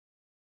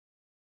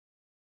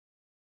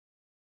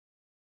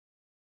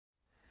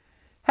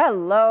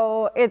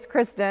Hello, it's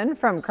Kristen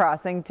from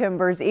Crossing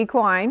Timbers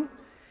Equine.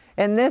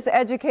 In this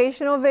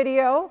educational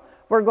video,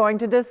 we're going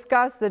to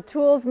discuss the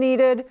tools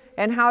needed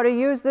and how to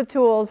use the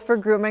tools for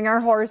grooming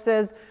our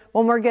horses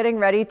when we're getting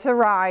ready to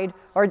ride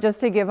or just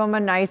to give them a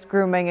nice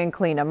grooming and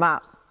clean them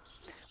up.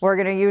 We're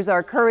going to use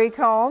our curry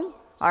comb,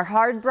 our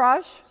hard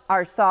brush,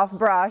 our soft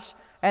brush,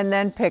 and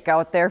then pick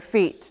out their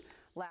feet.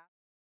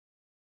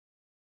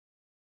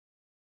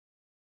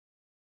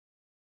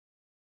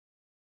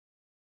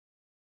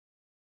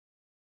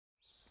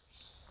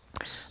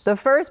 The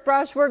first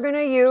brush we're going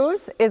to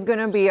use is going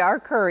to be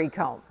our curry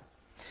comb.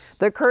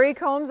 The curry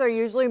combs are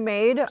usually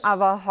made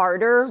of a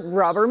harder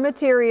rubber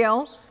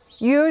material,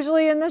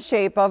 usually in the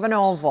shape of an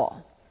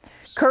oval.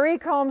 Curry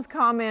combs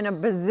come in a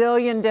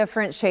bazillion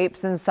different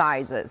shapes and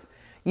sizes.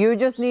 You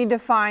just need to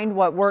find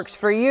what works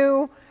for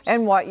you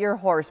and what your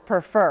horse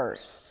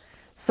prefers.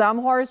 Some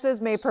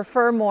horses may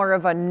prefer more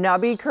of a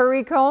nubby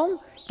curry comb,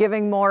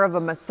 giving more of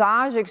a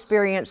massage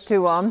experience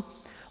to them.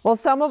 Well,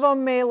 some of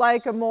them may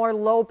like a more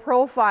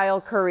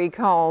low-profile curry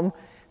comb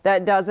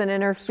that doesn't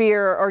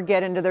interfere or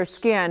get into their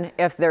skin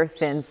if they're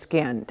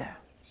thin-skinned.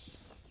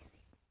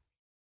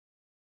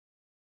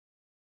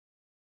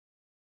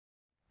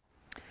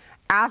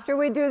 After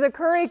we do the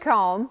curry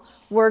comb,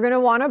 we're going to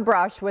want to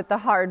brush with the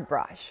hard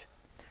brush.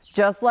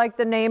 Just like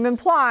the name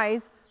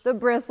implies, the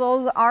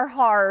bristles are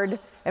hard,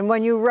 and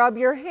when you rub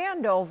your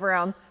hand over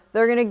them,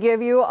 they're going to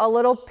give you a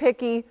little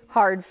picky,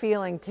 hard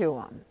feeling to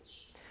them.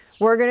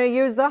 We're going to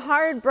use the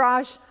hard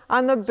brush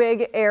on the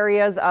big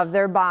areas of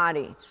their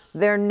body,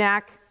 their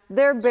neck,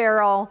 their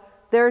barrel,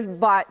 their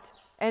butt,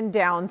 and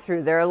down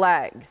through their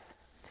legs.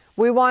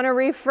 We want to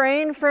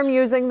refrain from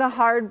using the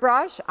hard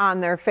brush on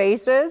their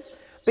faces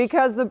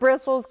because the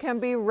bristles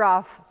can be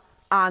rough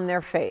on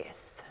their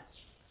face.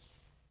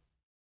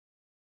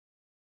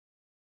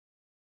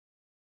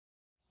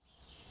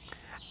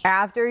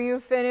 After you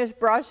finish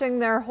brushing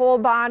their whole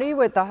body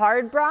with the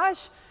hard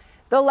brush,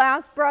 the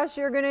last brush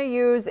you're going to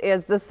use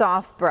is the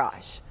soft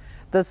brush.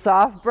 The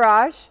soft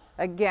brush,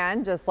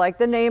 again, just like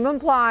the name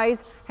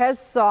implies, has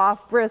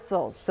soft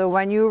bristles. So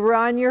when you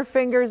run your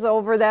fingers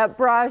over that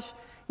brush,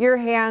 your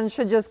hand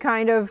should just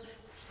kind of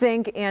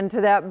sink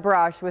into that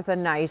brush with a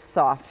nice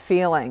soft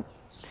feeling.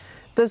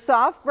 The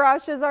soft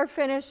brush is our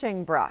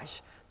finishing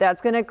brush.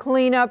 That's going to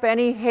clean up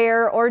any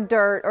hair or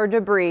dirt or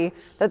debris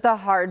that the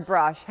hard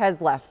brush has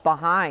left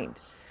behind.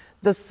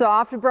 The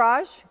soft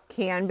brush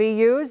can be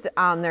used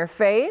on their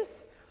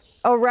face,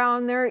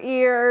 around their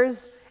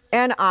ears,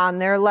 and on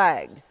their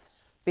legs.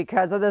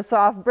 Because of the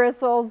soft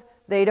bristles,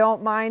 they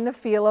don't mind the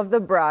feel of the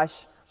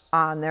brush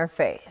on their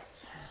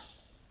face.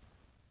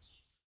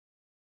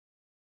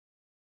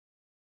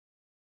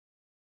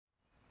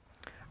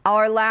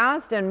 Our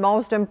last and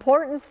most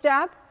important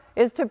step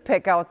is to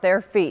pick out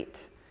their feet.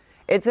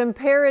 It's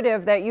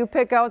imperative that you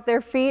pick out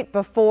their feet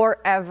before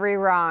every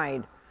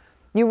ride.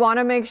 You want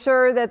to make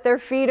sure that their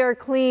feet are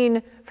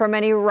clean from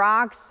any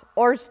rocks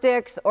or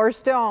sticks or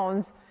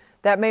stones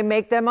that may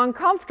make them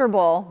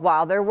uncomfortable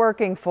while they're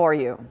working for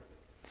you.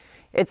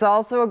 It's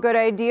also a good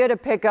idea to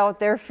pick out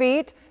their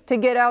feet to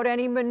get out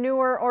any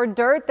manure or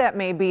dirt that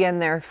may be in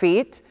their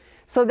feet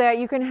so that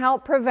you can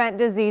help prevent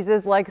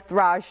diseases like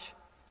thrush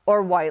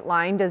or white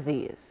line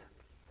disease.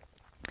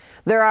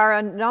 There are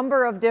a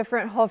number of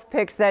different hoof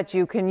picks that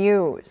you can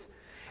use.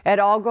 It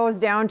all goes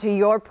down to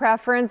your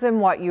preference and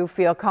what you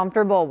feel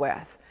comfortable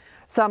with.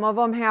 Some of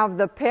them have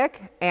the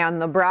pick and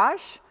the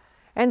brush,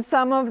 and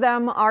some of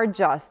them are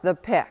just the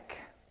pick.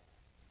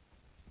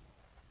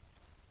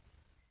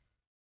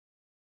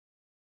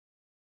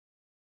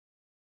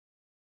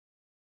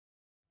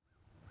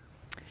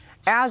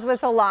 As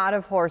with a lot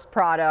of horse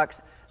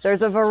products,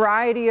 there's a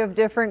variety of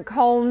different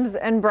combs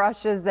and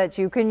brushes that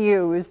you can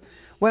use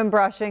when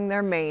brushing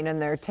their mane and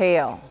their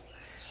tail.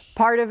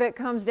 Part of it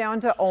comes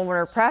down to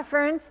owner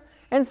preference,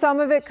 and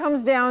some of it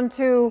comes down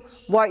to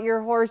what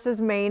your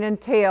horse's mane and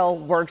tail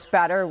works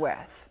better with.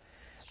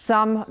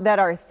 Some that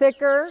are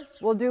thicker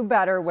will do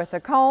better with a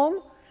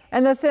comb,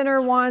 and the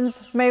thinner ones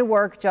may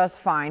work just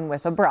fine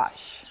with a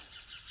brush.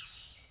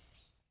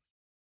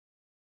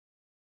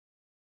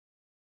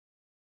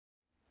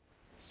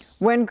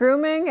 When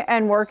grooming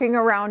and working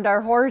around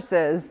our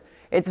horses,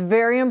 it's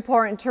very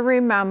important to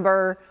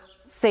remember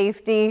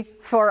safety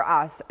for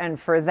us and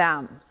for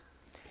them.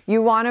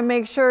 You want to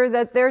make sure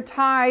that they're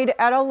tied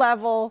at a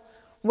level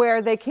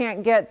where they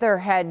can't get their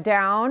head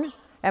down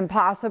and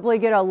possibly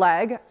get a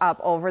leg up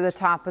over the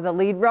top of the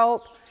lead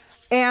rope,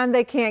 and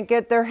they can't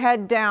get their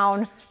head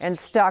down and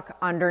stuck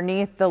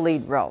underneath the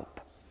lead rope.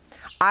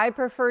 I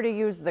prefer to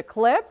use the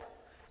clip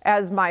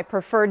as my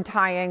preferred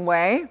tying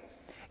way.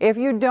 If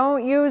you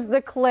don't use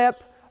the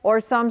clip or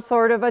some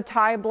sort of a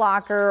tie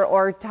blocker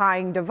or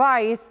tying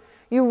device,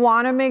 you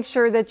want to make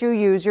sure that you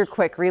use your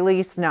quick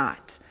release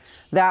knot.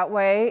 That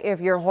way, if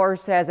your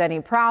horse has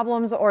any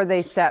problems or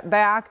they set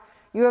back,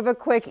 you have a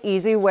quick,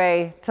 easy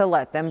way to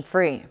let them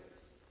free.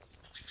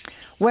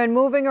 When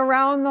moving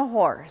around the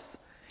horse,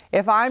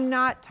 if I'm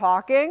not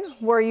talking,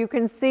 where you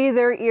can see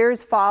their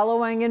ears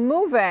following and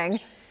moving,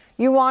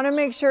 you want to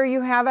make sure you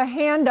have a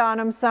hand on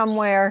them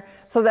somewhere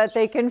so that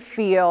they can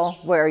feel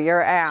where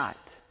you're at.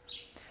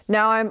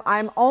 Now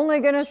I'm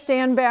only going to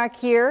stand back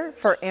here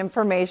for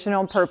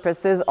informational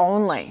purposes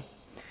only.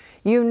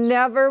 You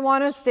never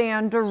want to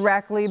stand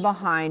directly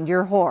behind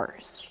your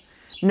horse.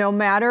 No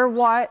matter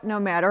what, no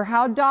matter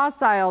how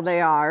docile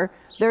they are,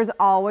 there's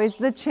always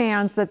the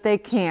chance that they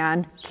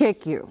can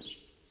kick you.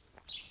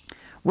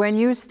 When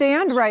you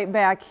stand right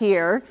back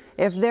here,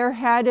 if their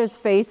head is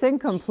facing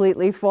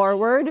completely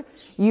forward,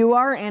 you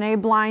are in a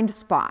blind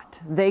spot.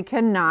 They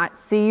cannot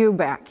see you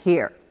back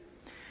here.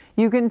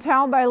 You can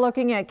tell by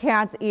looking at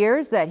Cat's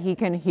ears that he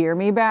can hear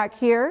me back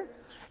here,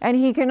 and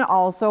he can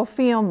also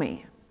feel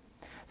me.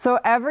 So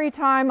every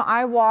time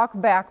I walk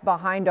back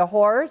behind a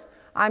horse,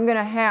 I'm going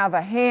to have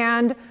a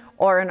hand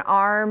or an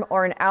arm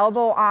or an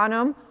elbow on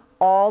them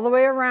all the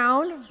way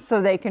around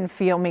so they can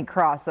feel me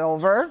cross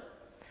over.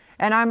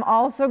 And I'm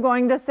also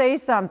going to say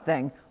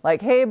something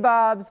like, hey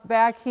Bubs,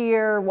 back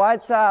here,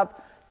 what's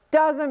up?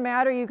 Doesn't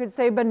matter, you could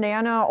say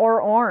banana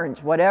or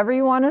orange, whatever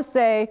you want to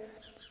say.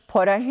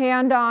 Put a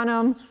hand on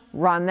them,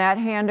 run that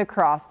hand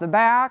across the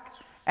back,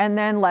 and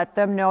then let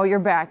them know you're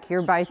back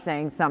here by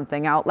saying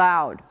something out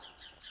loud.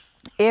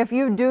 If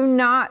you do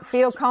not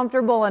feel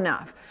comfortable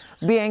enough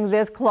being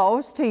this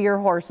close to your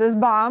horse's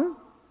bum,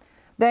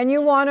 then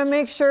you want to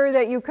make sure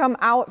that you come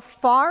out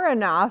far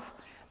enough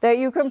that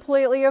you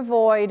completely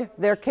avoid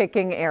their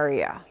kicking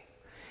area.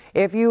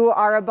 If you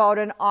are about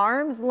an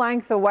arm's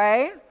length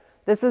away,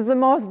 this is the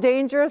most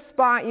dangerous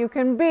spot you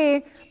can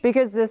be,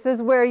 because this is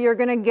where you're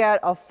going to get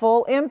a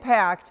full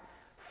impact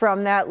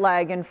from that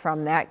leg and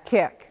from that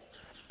kick.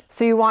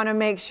 So you want to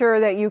make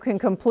sure that you can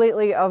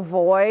completely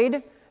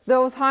avoid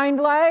those hind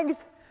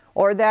legs,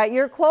 or that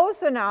you're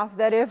close enough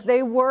that if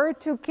they were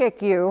to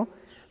kick you,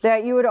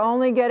 that you would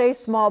only get a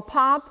small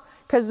pop,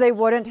 because they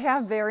wouldn't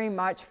have very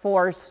much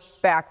force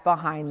back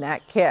behind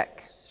that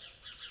kick.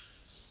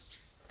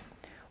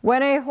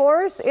 When a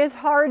horse is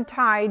hard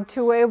tied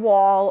to a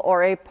wall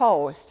or a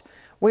post,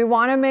 we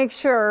want to make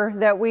sure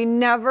that we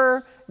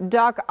never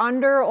duck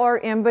under or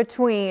in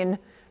between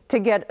to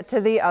get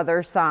to the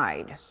other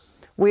side.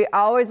 We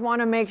always want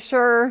to make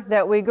sure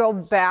that we go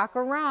back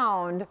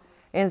around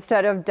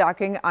instead of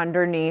ducking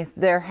underneath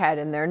their head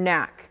and their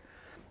neck.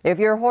 If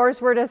your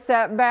horse were to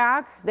set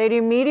back, they'd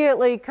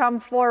immediately come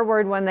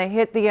forward when they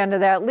hit the end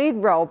of that lead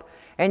rope,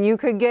 and you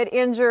could get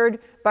injured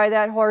by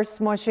that horse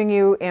smushing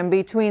you in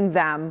between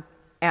them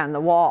and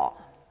the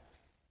wall.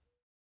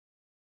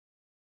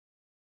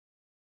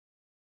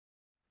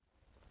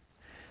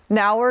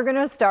 Now we're going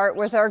to start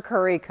with our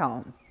curry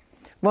comb.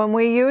 When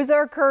we use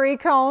our curry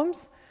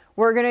combs,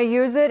 we're going to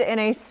use it in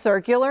a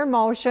circular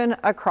motion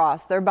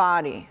across their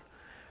body.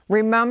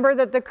 Remember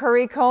that the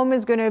curry comb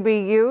is going to be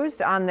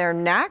used on their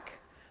neck,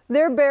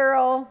 their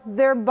barrel,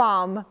 their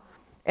bum,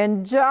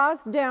 and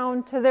just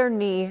down to their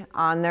knee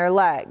on their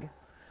leg.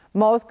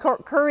 Most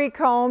curry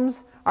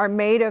combs are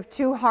made of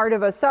too hard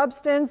of a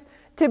substance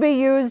to be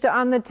used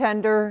on the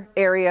tender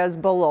areas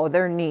below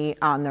their knee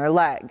on their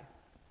leg.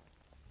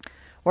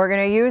 We're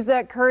going to use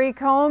that curry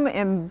comb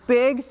in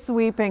big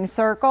sweeping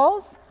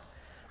circles.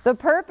 The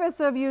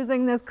purpose of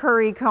using this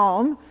curry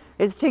comb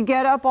is to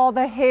get up all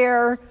the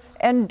hair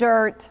and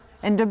dirt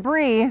and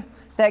debris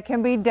that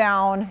can be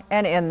down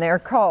and in their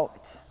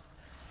coat.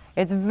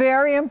 It's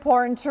very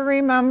important to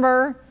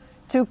remember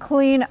to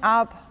clean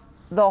up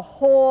the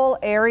whole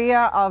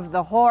area of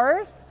the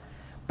horse,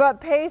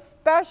 but pay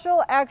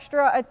special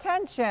extra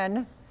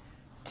attention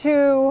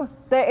to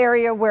the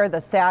area where the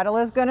saddle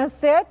is going to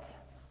sit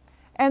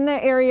and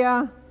the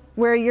area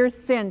where your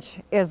cinch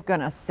is going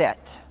to sit.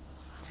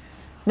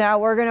 Now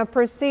we're going to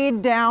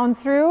proceed down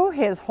through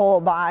his whole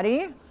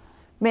body,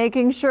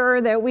 making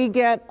sure that we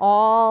get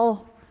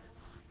all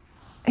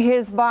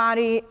his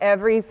body,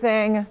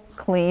 everything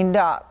cleaned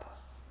up.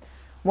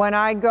 When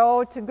I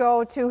go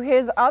to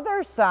his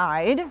other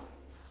side,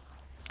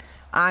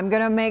 I'm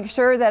going to make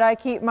sure that I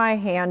keep my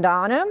hand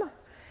on him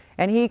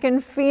and he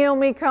can feel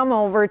me come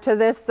over to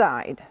this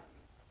side.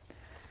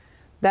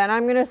 Then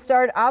I'm going to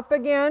start up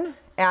again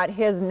at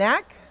his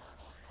neck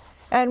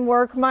and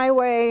work my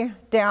way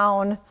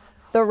down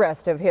the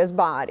rest of his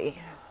body.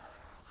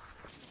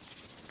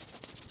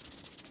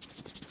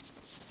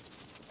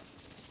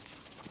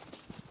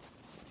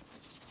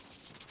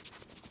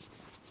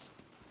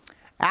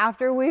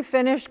 After we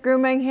finish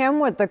grooming him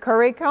with the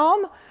curry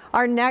comb,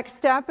 our next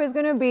step is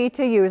going to be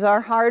to use our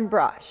hard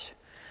brush.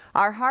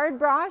 Our hard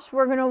brush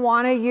we're going to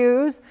want to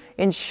use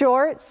in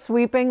short,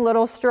 sweeping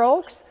little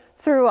strokes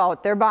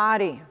throughout their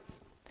body.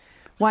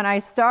 When I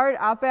start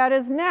up at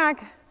his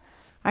neck,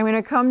 I'm going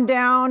to come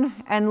down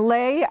and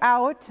lay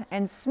out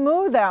and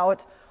smooth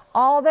out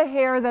all the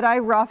hair that I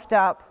roughed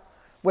up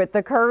with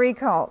the curry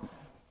comb.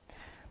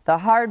 The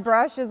hard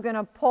brush is going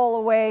to pull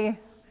away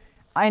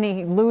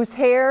any loose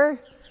hair,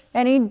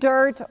 any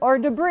dirt or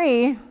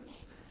debris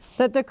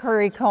that the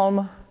curry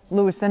comb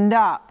loosened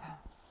up.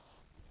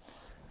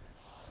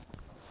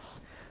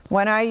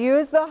 When I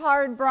use the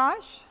hard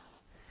brush,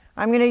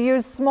 I'm going to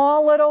use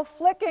small little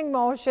flicking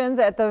motions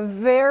at the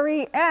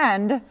very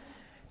end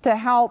to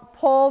help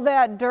pull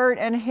that dirt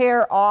and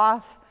hair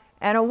off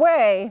and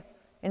away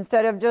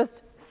instead of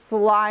just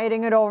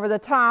sliding it over the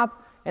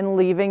top and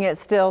leaving it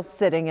still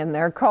sitting in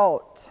their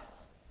coat.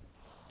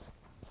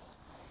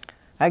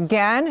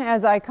 Again,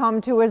 as I come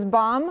to his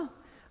bum,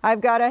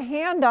 I've got a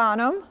hand on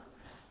him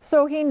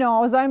so he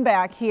knows I'm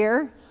back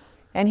here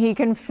and he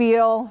can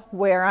feel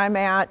where I'm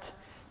at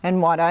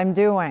and what I'm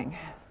doing.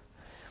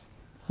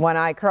 When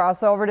I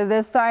cross over to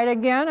this side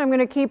again, I'm going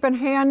to keep a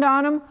hand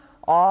on him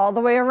all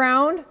the way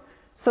around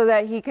so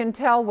that he can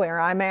tell where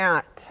I'm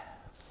at.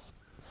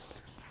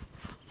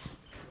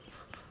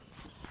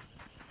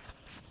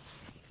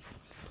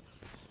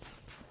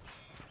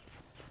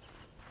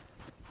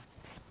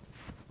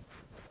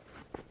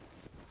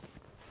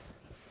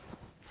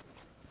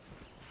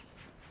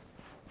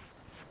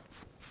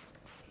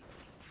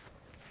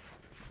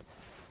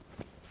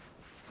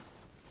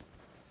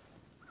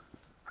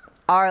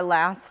 Our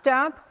last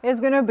step is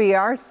going to be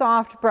our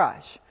soft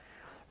brush.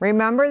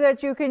 Remember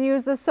that you can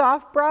use the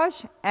soft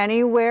brush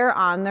anywhere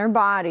on their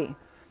body.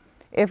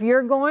 If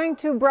you're going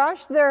to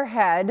brush their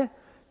head,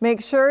 make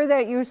sure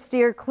that you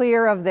steer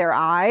clear of their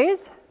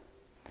eyes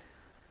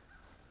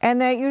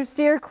and that you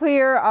steer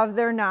clear of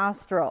their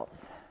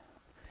nostrils.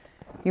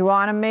 You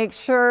want to make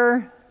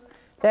sure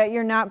that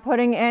you're not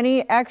putting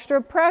any extra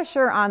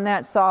pressure on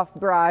that soft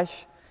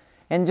brush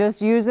and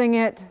just using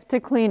it to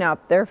clean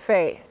up their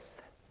face.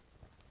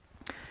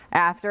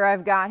 After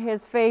I've got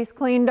his face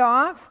cleaned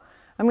off,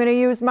 I'm going to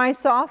use my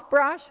soft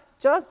brush,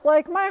 just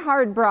like my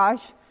hard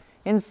brush,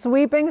 in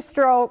sweeping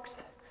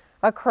strokes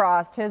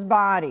across his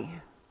body.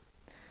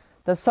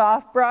 The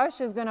soft brush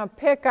is going to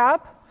pick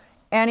up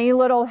any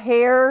little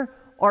hair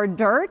or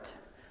dirt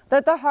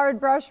that the hard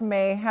brush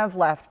may have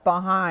left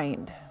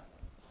behind.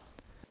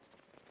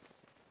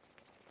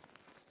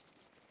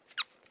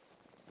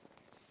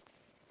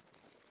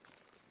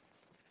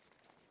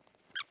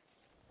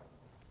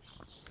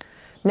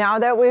 Now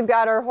that we've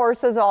got our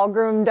horses all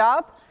groomed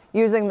up,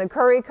 using the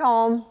curry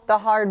comb, the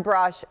hard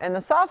brush, and the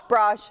soft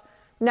brush,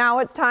 now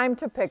it's time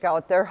to pick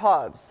out their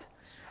hooves.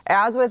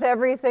 As with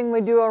everything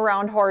we do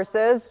around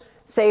horses,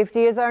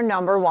 safety is our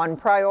 #1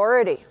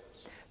 priority.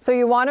 So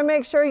you want to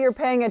make sure you're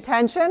paying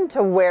attention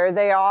to where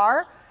they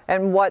are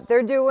and what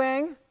they're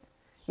doing.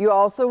 You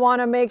also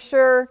want to make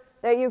sure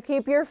that you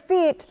keep your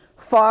feet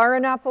far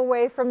enough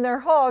away from their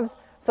hooves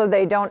so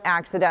they don't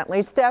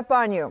accidentally step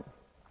on you.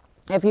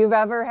 If you've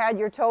ever had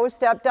your toes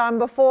stepped on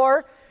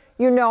before,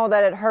 you know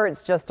that it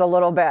hurts just a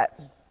little bit.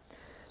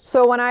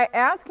 So when I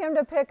ask him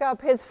to pick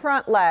up his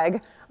front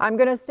leg, I'm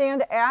going to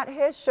stand at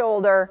his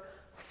shoulder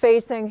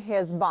facing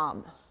his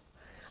bum.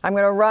 I'm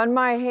going to run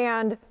my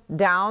hand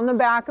down the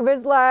back of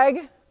his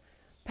leg,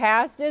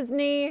 past his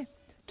knee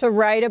to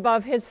right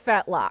above his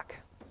fetlock.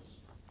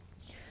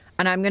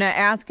 And I'm going to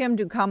ask him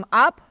to come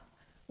up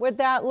with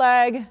that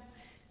leg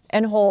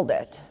and hold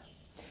it.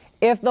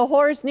 If the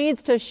horse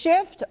needs to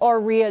shift or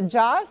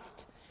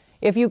readjust,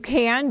 if you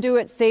can do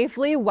it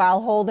safely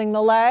while holding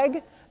the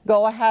leg,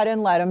 go ahead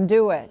and let him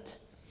do it.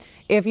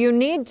 If you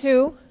need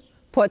to,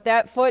 put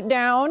that foot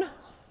down,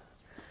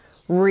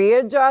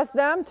 readjust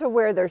them to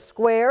where they're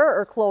square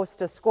or close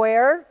to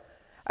square,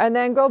 and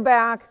then go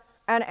back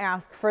and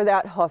ask for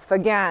that hoof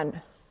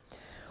again.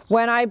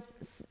 When I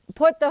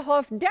put the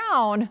hoof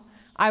down,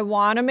 I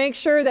want to make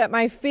sure that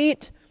my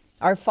feet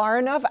are far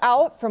enough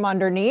out from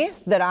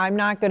underneath that I'm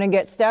not going to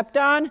get stepped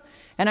on,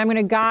 and I'm going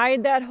to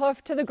guide that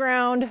hoof to the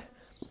ground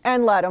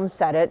and let him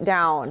set it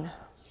down.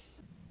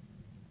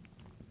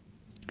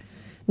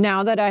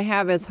 Now that I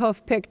have his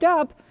hoof picked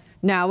up,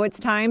 now it's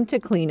time to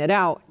clean it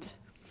out.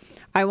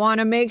 I want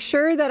to make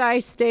sure that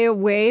I stay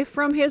away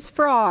from his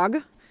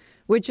frog,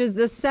 which is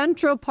the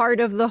central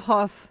part of the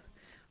hoof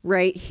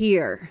right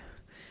here.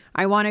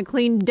 I want to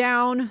clean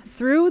down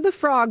through the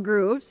frog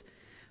grooves,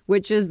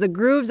 which is the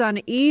grooves on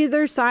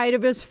either side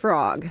of his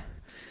frog.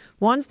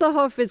 Once the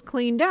hoof is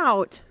cleaned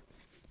out,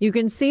 you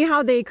can see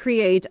how they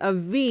create a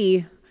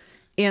V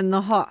in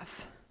the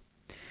hoof.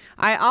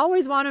 I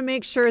always want to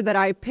make sure that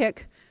I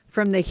pick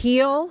from the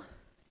heel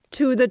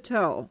to the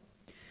toe.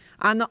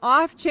 On the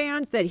off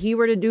chance that he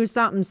were to do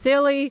something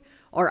silly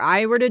or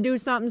I were to do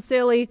something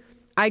silly,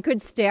 I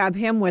could stab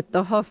him with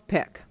the hoof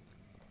pick.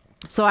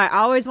 So I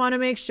always want to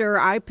make sure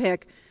I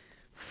pick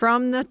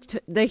from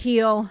the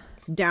heel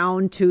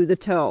down to the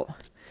toe.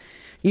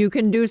 You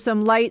can do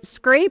some light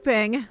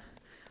scraping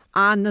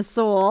on the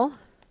sole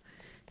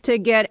to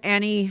get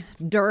any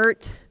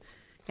dirt,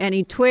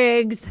 any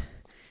twigs,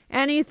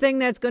 anything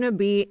that's going to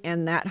be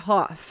in that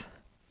hoof.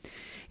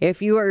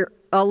 If you are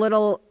a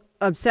little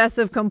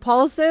obsessive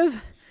compulsive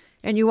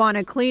and you want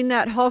to clean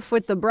that hoof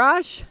with the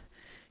brush,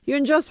 you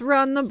can just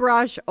run the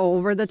brush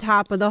over the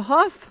top of the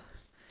hoof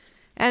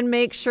and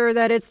make sure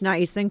that it's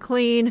nice and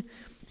clean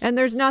and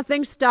there's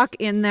nothing stuck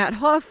in that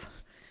hoof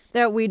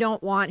that we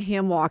don't want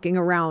him walking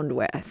around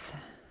with.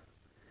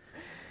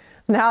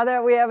 Now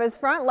that we have his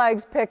front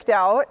legs picked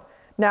out,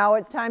 now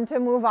it's time to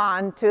move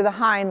on to the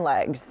hind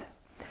legs.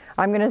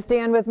 I'm going to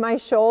stand with my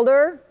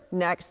shoulder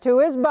next to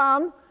his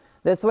bum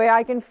This way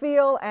I can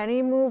feel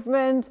any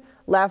movement,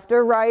 left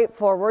or right,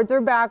 forwards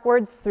or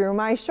backwards through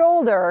my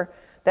shoulder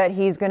that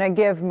he's going to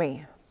give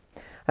me.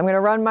 I'm going to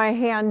run my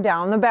hand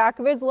down the back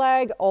of his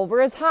leg,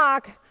 over his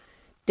hock,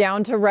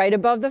 down to right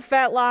above the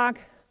fetlock.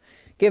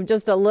 Give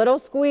just a little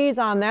squeeze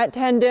on that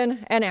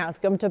tendon and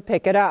ask him to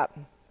pick it up.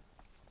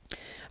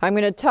 I'm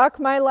going to tuck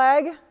my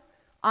leg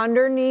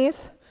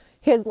underneath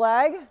his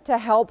leg to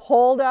help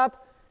hold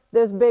up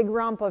this big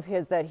rump of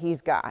his that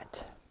he's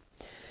got.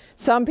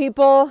 Some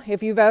people,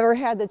 if you've ever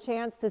had the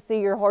chance to see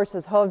your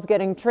horse's hooves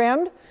getting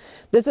trimmed,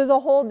 this is a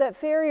hold that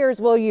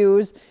farriers will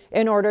use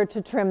in order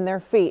to trim their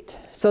feet.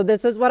 So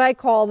this is what I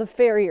call the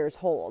farrier's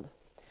hold.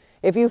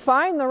 If you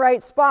find the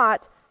right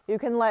spot, you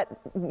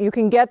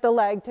can get the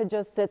leg to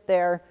just sit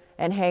there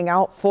and hang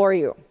out for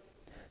you.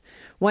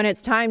 When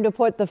it's time to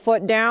put the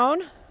foot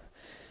down,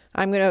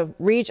 I'm going to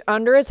reach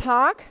under his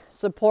hock,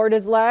 support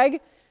his leg,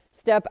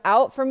 step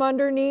out from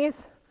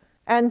underneath,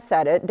 and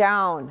set it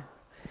down.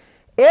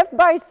 If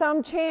by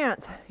some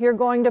chance you're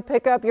going to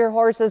pick up your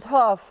horse's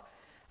hoof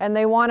and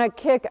they want to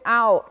kick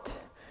out,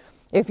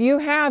 if you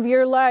have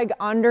your leg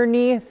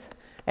underneath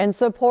and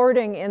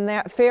supporting in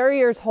that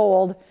farrier's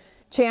hold,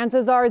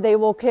 chances are they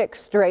will kick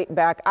straight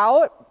back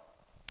out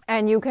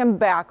and you can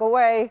back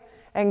away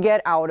and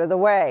get out of the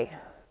way.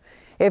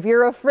 If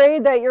you're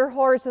afraid that your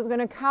horse is going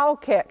to cow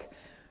kick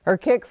or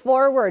kick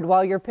forward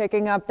while you're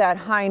picking up that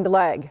hind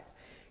leg,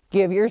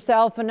 give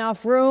yourself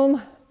enough room,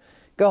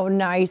 go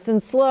nice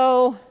and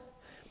slow,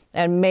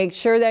 and make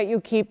sure that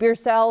you keep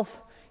yourself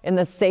in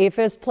the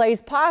safest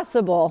place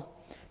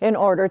possible in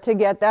order to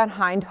get that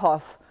hind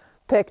hoof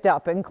picked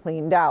up and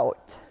cleaned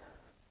out.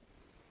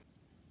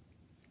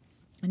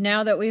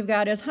 Now that we've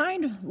got his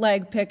hind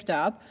leg picked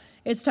up,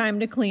 it's time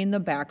to clean the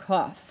back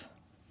hoof.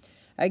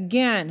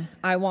 Again,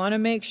 I want to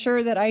make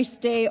sure that I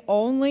stay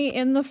only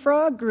in the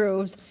frog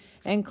grooves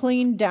and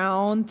clean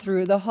down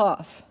through the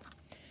hoof.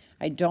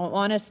 I don't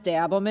want to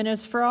stab him in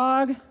his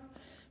frog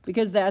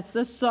because that's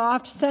the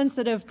soft,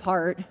 sensitive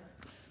part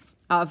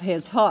of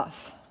his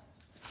hoof.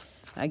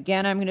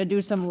 Again, I'm going to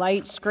do some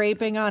light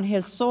scraping on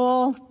his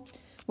sole,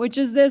 which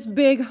is this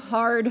big,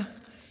 hard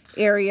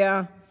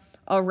area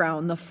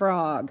around the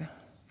frog.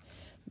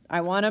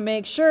 I want to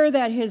make sure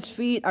that his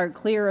feet are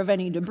clear of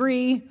any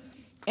debris,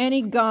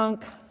 any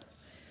gunk,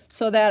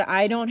 so that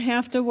I don't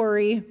have to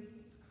worry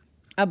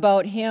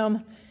about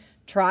him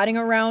trotting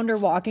around or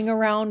walking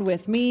around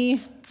with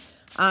me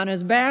on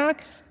his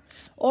back,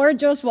 or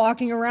just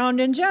walking around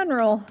in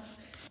general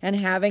and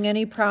having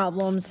any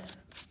problems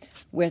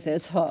with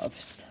his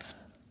hoofs.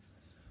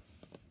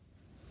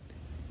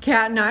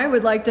 Kat and I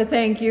would like to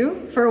thank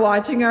you for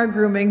watching our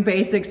Grooming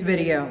Basics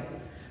video.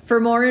 For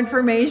more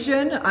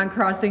information on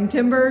crossing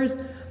timbers,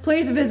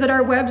 please visit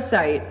our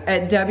website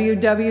at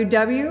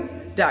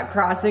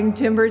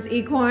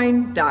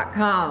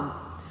www.crossingtimbersequine.com.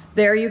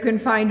 There you can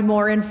find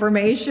more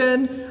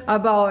information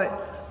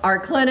about our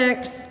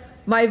clinics,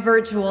 my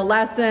virtual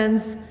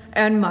lessons,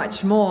 and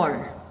much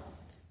more.